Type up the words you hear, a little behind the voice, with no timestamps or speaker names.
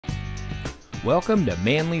Welcome to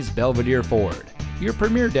Manley's Belvidere Ford, your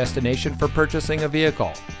premier destination for purchasing a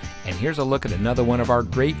vehicle. And here's a look at another one of our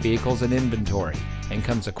great vehicles in inventory, and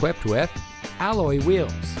comes equipped with alloy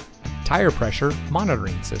wheels, tire pressure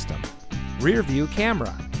monitoring system, rear view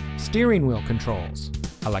camera, steering wheel controls,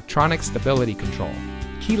 electronic stability control,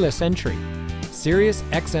 keyless entry, Sirius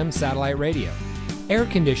XM satellite radio, air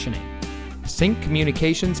conditioning, sync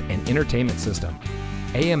communications and entertainment system,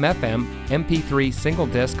 AM/FM MP3 single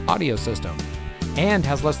disc audio system, and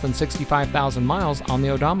has less than 65,000 miles on the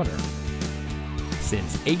odometer.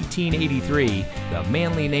 Since 1883, the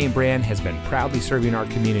Manley name brand has been proudly serving our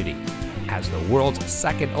community. As the world's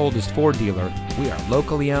second oldest Ford dealer, we are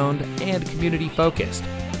locally owned and community focused.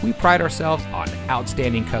 We pride ourselves on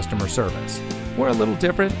outstanding customer service. We're a little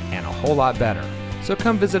different and a whole lot better. So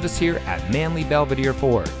come visit us here at Manley Belvidere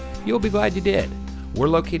Ford. You'll be glad you did. We're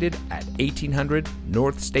located at 1800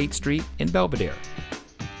 North State Street in Belvidere.